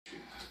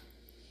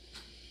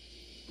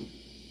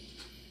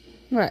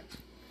What?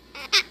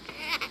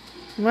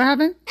 What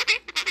happened?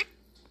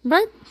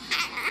 What?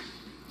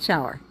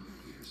 Shower.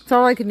 That's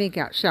all I could make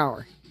out.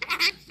 Shower.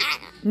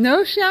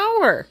 No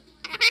shower.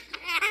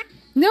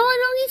 No, I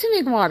don't need to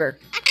make water.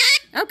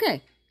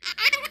 Okay.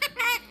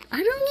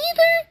 I don't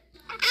either.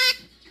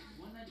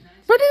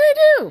 What did I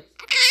do?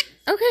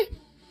 Okay.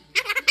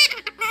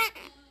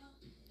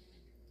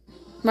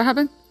 What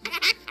happened?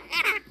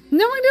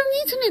 No, I don't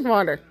need to make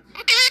water.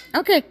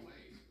 Okay.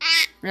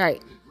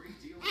 Right.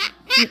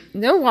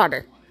 No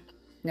water.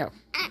 No.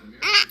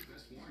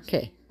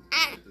 Okay.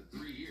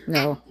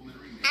 No.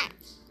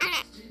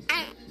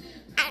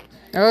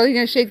 Oh, you're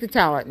going to shake the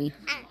towel at me.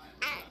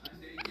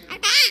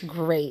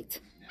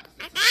 Great.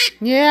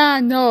 Yeah,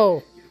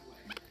 no.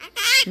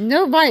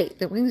 No bite.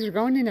 The wings are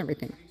going and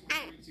everything.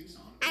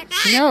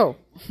 No.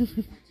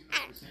 I'm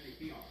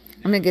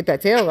going to get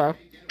that tail, though.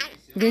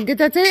 I'm going to get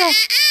that tail.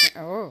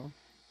 Oh.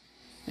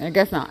 I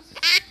guess not.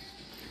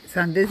 So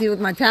I'm busy with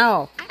my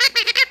towel.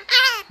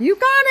 You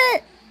got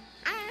it.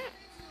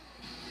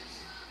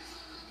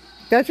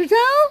 That's your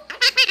towel?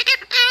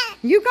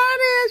 You got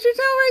it. That's your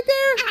towel right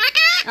there.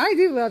 I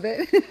do love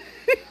it.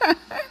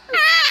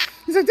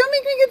 So don't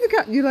make me get the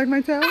cup. You like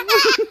my towel?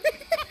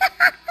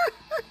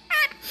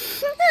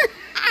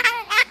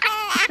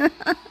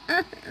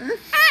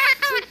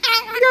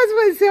 That's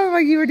what it sounded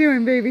like you were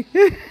doing, baby.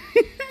 That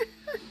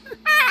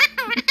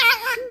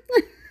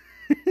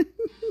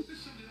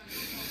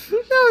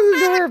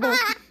was adorable.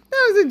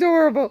 That was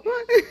adorable.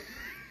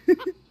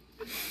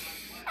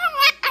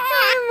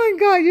 Oh my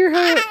God, you're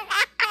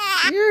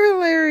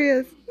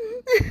hilarious.